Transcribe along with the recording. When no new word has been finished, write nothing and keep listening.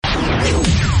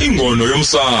Ingono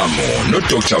Yomsamo no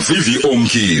Dr VVO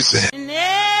Mkhize.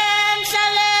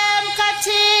 Nemhlale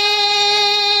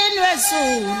emkhathini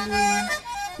wezulu.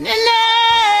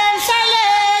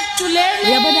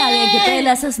 Uyabona-ke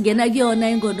ngempela sesingena kuyona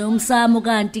Ingono Yomsamo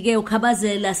kanti-ke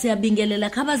ukhabazela siyabingelela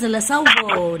khabazela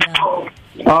sawubona.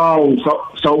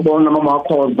 Sawubona mama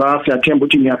wakhoza siyathemba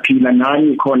ukuthi niyaphila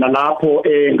nani khona lapho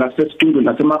ngasestudio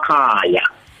nasemakhaya.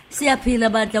 Siyaphila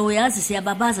bandla uyazi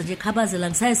siyababaza nje khabazela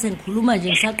ngisaye sengikhuluma nje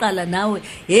ngisaqala nawe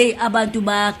hey abantu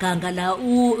bayaganga la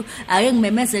ake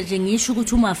ngimemeze nje ngisho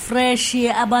ukuthi uma fresh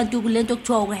abantu kulento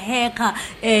kuthiwa ukuhacker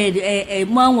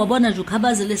mawungabona nje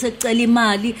ukhabazela secela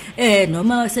imali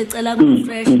noma secela ku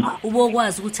fresh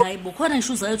ubokwazi ukuthi hayi bukhona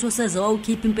ngisho uzayethu oseze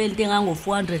wawukhipha impela into engango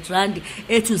 400 rand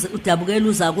ethi udabukela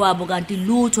uza kwabo kanti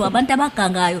lutho abantu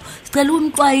abagangayo sicela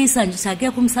umxwayisa nje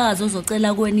akekho umsakazo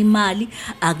ozocela kuwena imali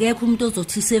akekho umuntu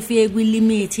ozothi fike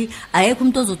kwilimit ayekho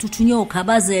umuntu ozothuthunye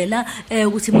ukhabazela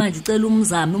ukuthi manje ucela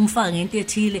umzamo umfaka ngento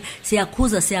ethile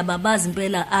siyakhuza siyababaza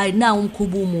impela hayi na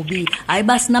umkhubu umubi hayi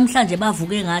basi namhlanje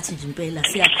bavuke ngathi nje impela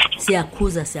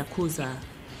siyakhuza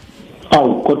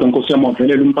kodwa Nkosi yami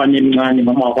wavelela umpane emncane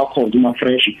mama wakhoza uma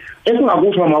fresh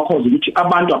esingakusho mama wakhoza ukuthi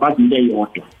abantu abazile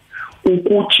yodwa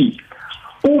ukuthi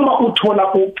uma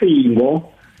uthola ucingo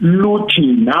luthi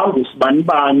nangu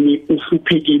sibanibani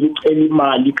uhluphekile ucela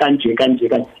imali kanje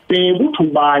bekuthi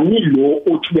ubani lo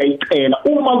othi uyayicela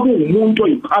uma kuumuntu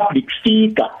oyipublic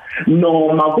figure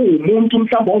noma kuumuntu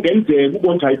mhlawumbe ongenzeka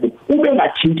ubona hayibo ube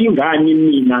ngathinti ingane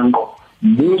mina ngo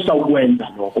musa ukwenza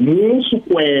lokho musa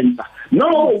ukwenza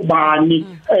noma ubani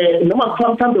noma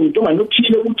mhlawumbe untombi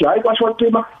nothile ukuthi hayi kwasho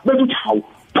wacima bethi hawu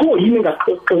pho yini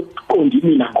ngaqondi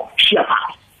mina ngo shiya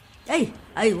phansi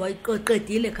Ayi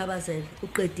wayiqedile khabazela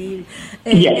uqedile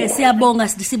siyabonga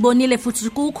sibonile futhi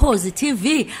kuKhozi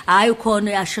TV hayi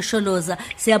khona yashosholoza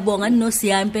siyabonga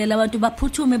nosiya impela abantu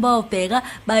baphuthume bayobheka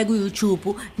baye ku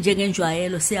YouTube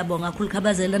njengenjwayelo siyabonga kakhulu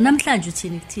khabazela namhlanje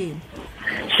uthini kuthini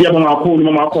Siyabonga kakhulu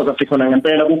mama wakhoza sikhona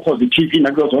ngempela kuKhozi TV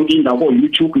nakuzo zonke indawo ku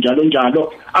YouTube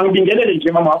njalo angibingelele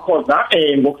nje mama wakhoza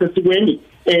ngokusesikweni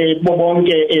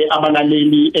bonke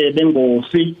abalaleli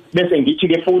bengosi bese ngithi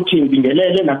ke futhi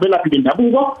ngibingelele nabelaphi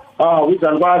bendabuko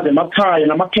uzalwazi emakhaya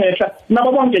namakhehla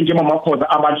nabo bonke nje mama wakhoza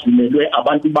abadlulelwe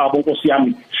abantu babo Nkosi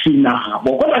yami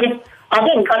sinabo kodwa ke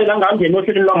ake ngiqale la ngangena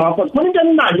ohlelweni lwami wakhoza khona into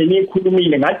emnandi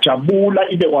niyikhulumile ngajabula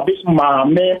ibe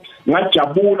kwabesimame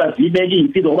ngajabula zibeke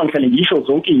impilo ngoba ngihlale ngisho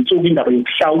zonke izinsuku indaba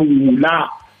yokuhlawula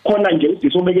khona nje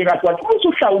usisobeke kahle wathi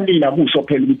usuhlawulila kusho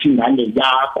phela ukuthi ingane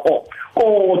yakho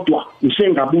kodwa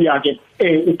usengabuya ke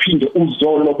uphinde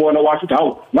uzolo bona wathi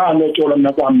hawu ngalotshola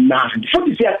mina kwamnandi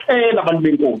futhi siyacela abantu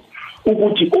benkosi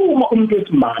ukuthi uma umuntu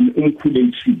wesimame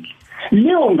umkhulelisile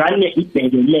leyo ngane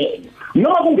ibhekelele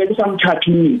noma kungeke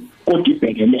samthathini kodwa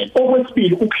ibhekelele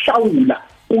okwesibili ukuhlawula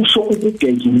usho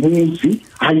ukugeza umuzi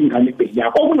hayi ingane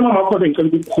yakho okunoma makho engicela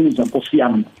ukukhuza Nkosi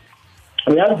yami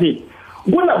uyazi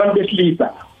kunabantu besilisa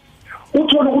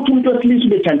uthola ukuthi umuntu wesilisa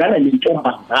bethandana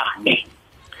nentombazane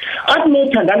athi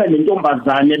nethandana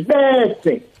nentombazane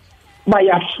bese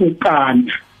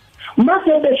bayahlukana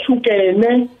mase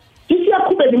behlukene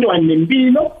isiyaqhubeka intwana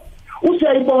nempilo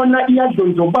usiyayibona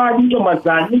iyadlondlobala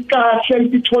intombazane kahle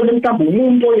isithole mhlawumbe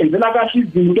umuntu oyenzela kahle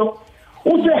izinto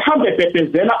usehamba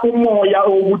ebhebhezela umoya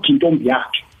ukuthi intombi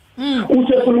yakhe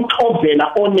usefuna ukuthovela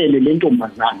onele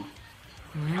lentombazane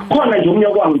khona nje umnye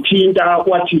kwangithinta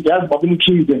kwathi yazi baba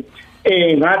Mkhize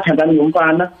ngathandana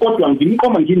nomfana kodwa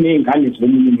ngimqoma nginezingane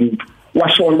zomunye umuntu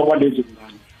washona kwalezo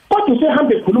ngane kodwa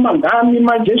usehambe ekhuluma ngami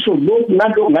manje esho lokhu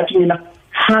nalokho ngathi mina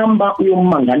hamba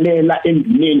uyomangalela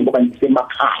enduneni ngoba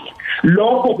ngisemakhaya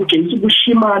lokho kutshengisa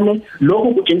ukushimane lokho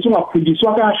kutshengisa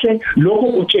ungakhuliswa kahle lokho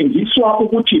kutshengiswa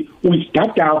ukuthi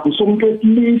uyisidadavu somuntu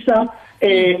wesilisa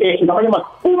ngabanye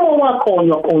uma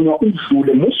waqonywa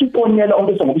udlule musuqonyela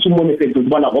onke ngoba usumone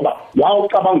sezibona ngoba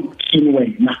wawucabanga ukuthini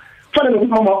wena fanele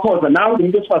ukuthi mama wakhoza nawe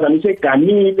umuntu esifazane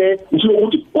useganile usho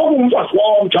ukuthi kwakungumfazi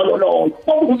wami njalo lonke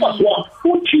kwakungumfazi wami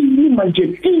uthini manje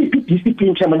iphi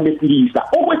discipline chairman besilisa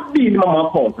okwesibili mama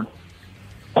wakhoza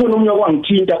khona umnye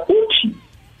kwangithinta uthi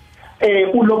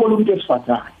ulobola umuntu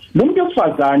esifazane lo muntu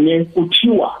esifazane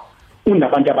kuthiwa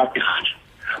unabantu abadala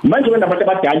manje unabantu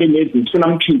abadala nezinto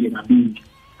sonamphinde ngabili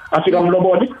afika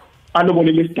umlobole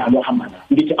alobole lesidalo ahamba naye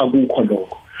ngithi akukho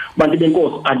lokho bantu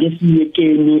benkosi ake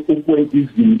siyekeni ukwenza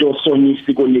izinto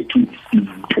sonisiko lethu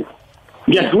isinto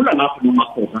ngiyadlula lapho noma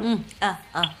khona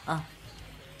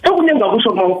Ekunenga kusho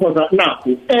kumakhoza nakho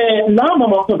la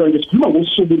mama wakhoza nje sikhuluma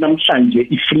ngosuku namhlanje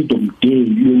iFreedom Day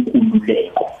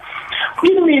yenkululeko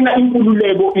mina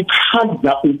inkululeko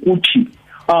ichaza ukuthi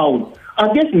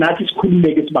ake sinathi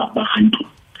sikhululeke sibabantu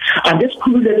ake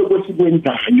sikhululeke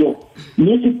kwesikwenzayo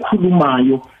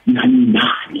nesikhulumayo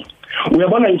nani.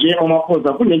 Uyabona nje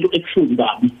Makhoza kunento ekuhluzi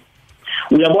kabi.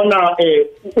 Uyabona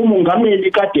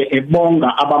umongameli kade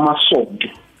ebonga abamasonto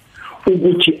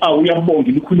ukuthi uyabonga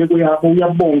imikhuleko yabo,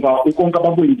 uyabonga ukonke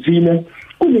abakwenzile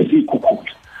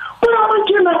kulezikhukhula.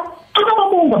 Bayabantshela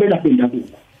ababonga belapha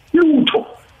endabuko lutho.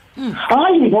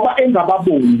 Hayi ngoba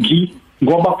engababongi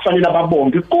ngoba kufanele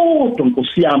ababonge kodwa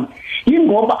Nkosi yami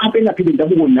ingoba abelaphi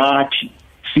bendabuko nathi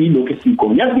silokho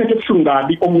esikho. Yazi nento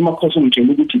ebuhlungabi omumakhosi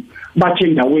ongitshela ukuthi bathe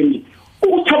endaweni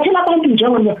uthathela abantu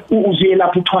njengoba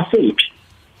uziyelapha uthwasephi.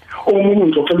 Omunye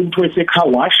ngicela ukuthi wesecar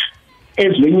wash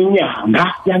ezweni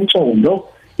inyanga yantsondo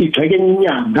igceke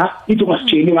inyanga ithi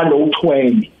ungasitsheli ngalowo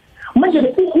uthwele. Manje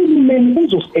uhulumeni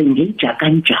uzosengage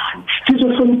kanjani?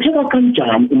 Sizohlonipheka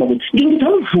kanjani uma kuthi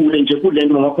ngithandvule nje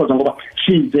kulento Makhoza ngoba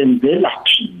sizenzela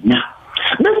thina.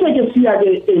 Bese ke siya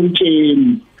ke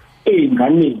entsheni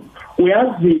enganeni.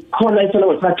 Uyazi khona isela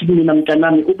wasathi mina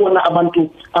mntanami ubona abantu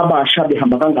abasha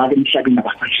behamba kangaka emhlabeni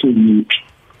abasahloniphi.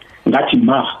 Ngathi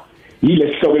ma yile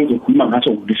sihloko engizokhuluma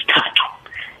ngaso ngolesithathu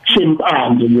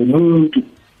sempande yomuntu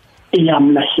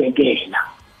eyamlahlekela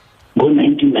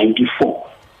ngo-1994.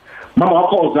 Mama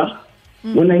Makhoza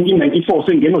ngo-1994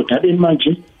 sengena odabeni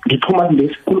manje ngiphuma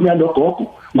kulesi sikhulumo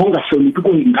yalogogo ngongahloniphi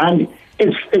kwezingane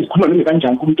ezikhuluma nami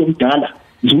kanjani kumuntu omdala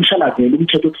zimshalazela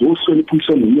umthetho ukuthi uhloniphe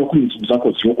umsono nonyoko izinto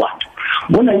zakho ziyokwanda.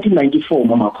 Ngo-1994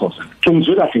 Mama Makhoza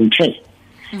ngizwe kahle ngithe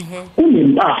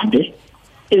kunempande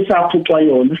esaphucwa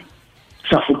yona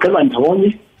safuqelwa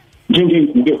ndawonye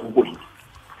njengey'ngubo evukweni.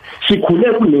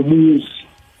 Sikhule kunomuzi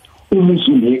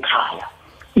umuzi unekhaya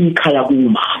ikhaya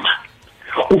kuwumama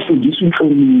ufundisa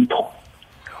inhlonipho.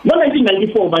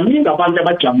 Ngo-1994 baningi abantu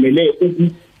abajabulele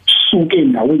ukusuka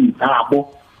endaweni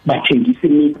zabo bathengisa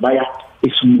imithi baya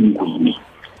esilungwini.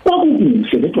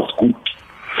 Kwakukuhle that was good.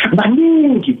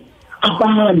 Baningi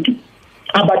abantu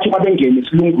abathi babengena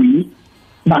esilungwini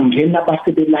bangena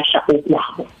basebelahla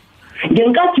okwabo.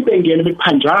 Ngenkathi bengena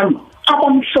bephanjana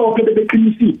abamhlophe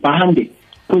bebeqinisa ibhande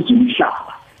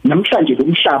kwezomhlaba. Namhlanje lo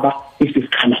mhlaba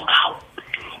esisikhala ngawo.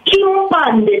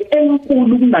 Impande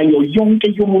enkulu kunayo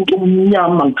yonke yomuntu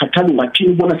omnyama ngikhathala ungathi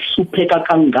ubona sisupheka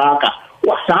kangaka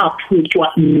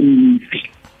wasaphucwa imizi.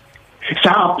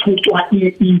 Saphucwa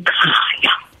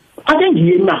ikhaya. Ake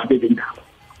ngiyenabe lendaba.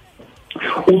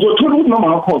 Uzothola ukuthi Mama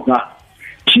Makhoza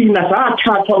thina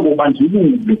sathathwa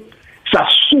ngobandlululo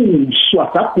sasuswa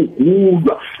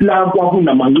sagugulwa la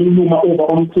kwakunamanquluma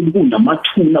obabamkhulu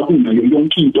kunamathuna kunayo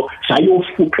yonke into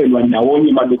sayofuqelwa ndawonye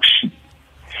emalokishini.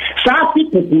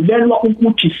 Sasigugulelwa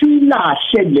ukuthi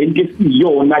silahle lento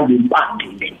esiyona lempande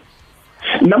le.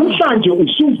 Namhlanje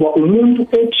usuzwa umuntu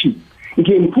ethi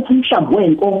ngiphupha umhlambi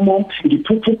wenkomo,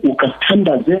 ngiphupha uguqa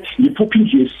sithandaze, ngiphupha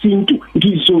indlu yesintu,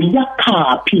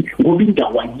 ngizoyakhaphi ngoba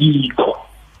indawo ayikho.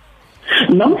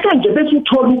 Namhlanje bese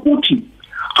uthola ukuthi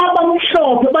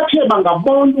abamhlophe bathe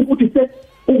bangabona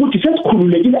ukuthi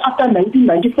sesikhululekile after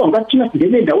 1994 ngathi thina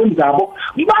singene endaweni zabo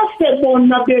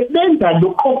basebona benza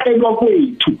lokhoqelwa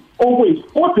kwethu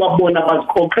kodwa bona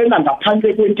baziqoqela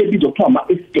ngaphandle kwento ebizwa kuthiwa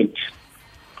ama-estate.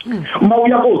 Uma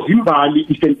uya koZimbali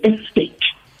is an estate.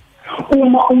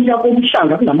 Uma uya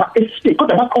komhlanga kunama-estate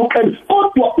kodwa baqoqelwe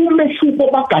kodwa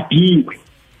umehluko bagadiwe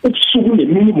ubusuku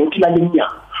nemini mothi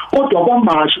laleminyaka. Kodwa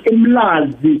kwamasho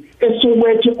eMlazi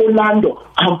eSoweto Orlando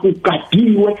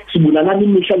akugadiwe sibulalana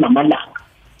imihla namalanga.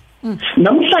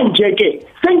 Namhlanje ke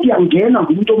sengiyangena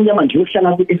ngumuntu omnyama nje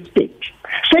ohlala ku-estate.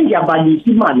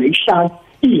 Sengiyabalisa imali ehlala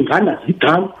ingane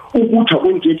zigana ukuthi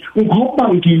akwenje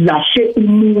ngoba ngilahle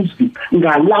umuzi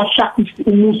ngalahla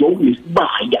umuzi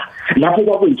okunesibaya lapho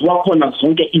kwakwenziwa khona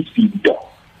zonke izinto.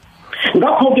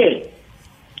 Ngakho ke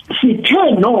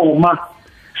sithe noma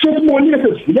sesibonile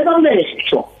sesivuleka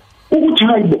amehlo ukuthi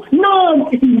hayibo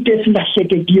nansi into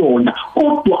esilahleke kuyona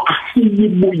kodwa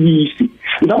asiyibuyisi.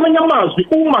 Ngamanye amazwi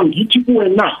uma ngithi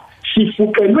kuwena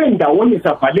sifuqelwe ndawonye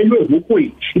savalelwe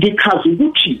ukwe ngikhaza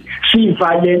ukuthi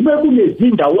sivalelwe kulezi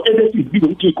ndawo ebesizibiza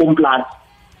ukuthi icompliance.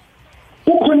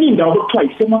 Kukhona indawo ekuthiwa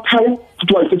isemakhaya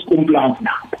kuthiwa isesicompliance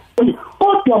lapho.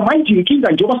 Kodwa manje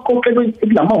inkinga njengoba siqoqelwe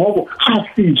kulamahoko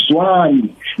asizwani.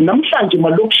 Namhlanje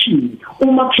malokishini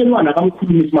umakhelwane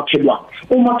akamkhulumisi umakhelwane.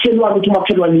 Umakhelwane uthi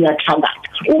umakhelwane iyathangata.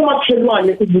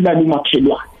 Umakhelwane ubulala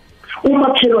umakhelwane.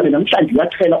 Umakhelwane namhlanje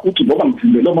uyathela uthi ngoba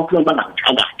ngizimele umakhelwane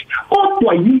bangangithakathi.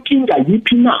 Kodwa inkinga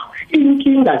yiphi na?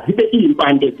 Inkinga zibe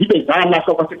impande zibe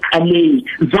zalahlwa kwasekuqaleni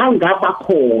zangaba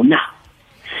khona.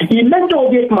 Ilento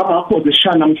ke Mama Makhoza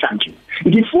shana namhlanje.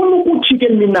 Ngifuna ukuthi ke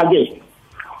mina ke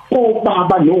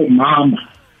obaba nomama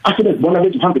asebezibona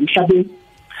bezohamba emhlabeni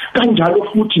kanjalo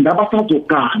futhi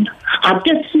nabasazogana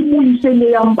ake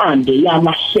sibuyisele yampande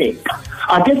yalahleka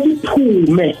ake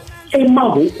siphume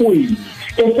emahokweni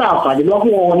esavalelwa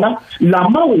kuwona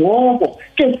lamahoko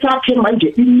ke sakhe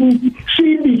manje imizi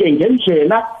sibike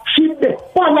ngendlela sibe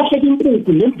kwalahleka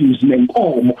inkukhu nembuzi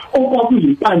nenkomo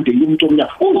okwakuyimpande yomuntu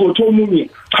omnyama uzothi omunye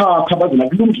cha bazona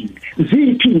kulungile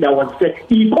ziphi indawo zise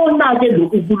ikona ke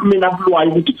lokhu uhulumeni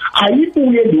akulwayo ukuthi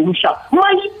ayibuye lo mhlaba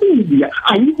mayibuya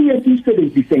ayibuye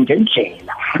sisebenzise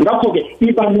ngendlela ngakho ke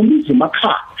iba nemizi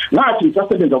emakhaya ngathi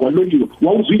ngisasebenza kwaloliwe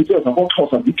wawuzwile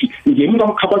zakhoXhosa zithi ngemuntu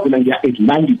amkhabazela ngiya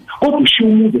edlali kodwa ushiya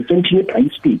umuzi esentini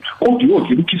eBryanston kodwa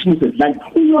uyodlela ikhisimusi edlali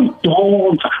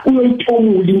uyoyidonsa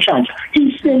uyoyiphomula inhlanhla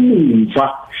isemuva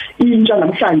intsha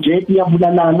namhlanje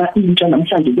iyabulalana intsha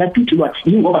namhlanje iyathuthulwa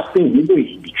ingoba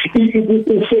sengilweni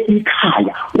ukufe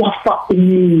ikhaya wafa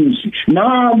umuzi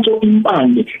nanto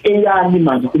impande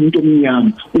eyalimaza umuntu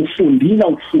omnyama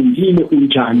ufundile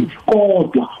unjani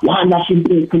kodwa walahla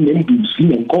inkukhu nembuzi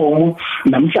nenkomo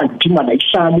namhlanje uthi imali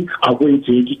ayihlali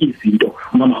akwenzeki izinto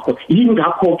mamakho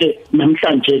ingakho ke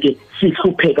namhlanje ke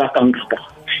sihlupheka kangaka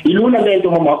ilona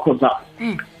lento mamakho za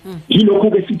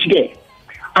yilokho ke sithi ke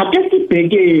ake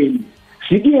sibhekeni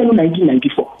sikuyena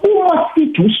u1994 uma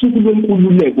sithi usuku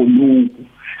lwenkululeko lokhu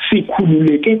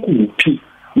sikhululeke kuphi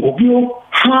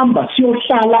ngokuyohamba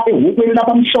siyohlala ehokweni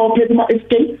labamhlophe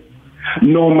kuma-estate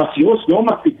noma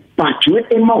sibhajwe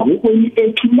emahokweni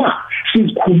ethu na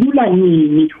sizikhulula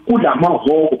nini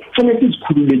kulamahoko fanele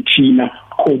sizikhulule thina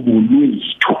qobo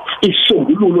lwethu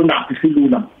isisombululo nathi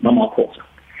silula mamakhoza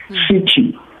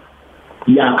sithi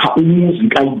yakha umuzi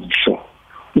kayisho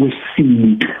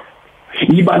wesintu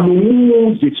iba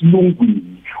nomuzi esilungwini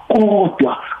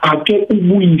kodwa ake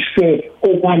ubuyise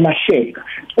okwalahleka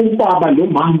ubaba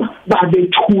nomama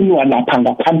babethunwa lapha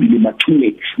ngaphambili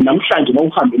emathuneni namhlanje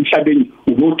mawuhamba emhlabeni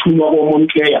unothunwa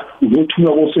koMontclair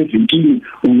unothunwa ko17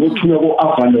 unothunwa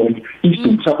koAvalon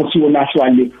isidumbu sakho siyolahlwa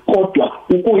le kodwa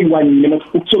ukoyiwanile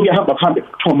ukuzokuyahamba phambi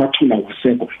kuthiwa amathuna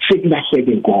wasekho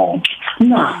sekulahleke konke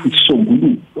nasi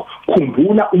isombululo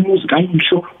khumbula umuzi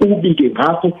kayisho ubike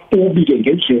ngakho ubike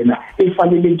ngendlela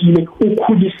efanelekile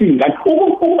ukhulisa ingane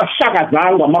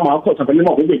ungahlakazanga mama wakho sabantu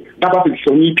ngobe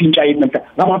ngababehlonipha intsha yethu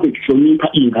ngababehlonipha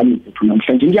izingane zethu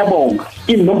namhlanje ngiyabonga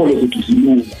inombolo zethu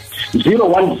zilunga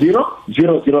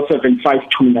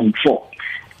 0100075294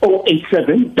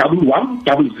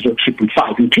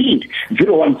 087110055 repeat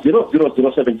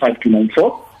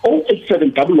 0100075294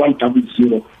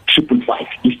 087110055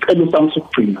 isicelo sami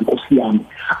sokugcina Nkosi yami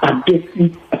ake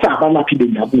sabalaphi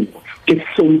bendabuko ke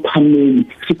soniphaneni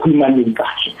sikhulumane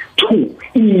kahle 2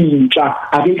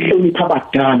 intsha ake hlonipha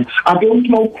abadala ake uthi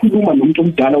mawukhuluma nomuntu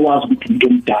omdala wazi ukuthi umuntu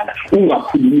omdala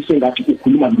ungakhulumise ngathi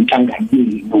ukhuluma nontanga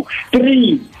yenu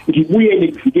 3 ngibuyele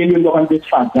kuvikelweni kwabantu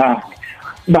besifazane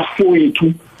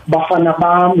bafowethu bafana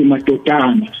bami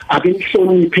madodana ake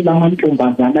nihloniphe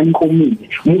lamantombazana inkomile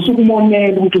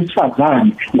musukumonela ukuthi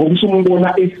usifazane ngoba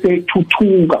usumbona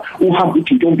esethuthuka uhamba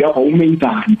uthi intombi yakho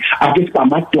umenzani ake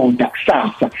sibamadonda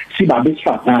kusasa siba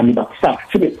besifazane bakusasa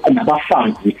sibe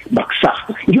nabafazi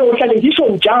bakusasa ngiyohlale ngisho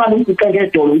njalo ukuthi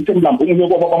ngedolo isemlambuni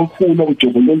ngoba bamkhulu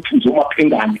omjobo lomfuzo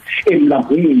omaphengane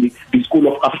emlambuni the School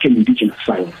of African Indigenous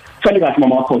Science sale kahle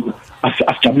mama wakho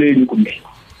asijabuleni kumele.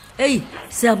 Hey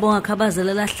siyabonga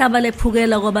Khabazela lahlaba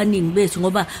lephukela kwabaningi bethu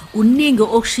ngoba kuningi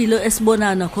okushilo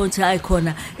esibonana khona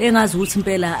ayikhona engazi ukuthi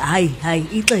impela hayi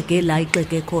ixege la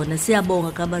ixege khona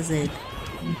siyabonga Khabazela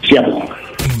siyabonga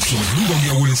umhlubulo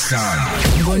ngiyawulesihlanu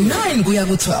ngo9 kuya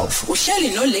ku12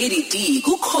 uhleli no Lady D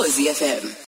ku Khosi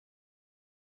FM.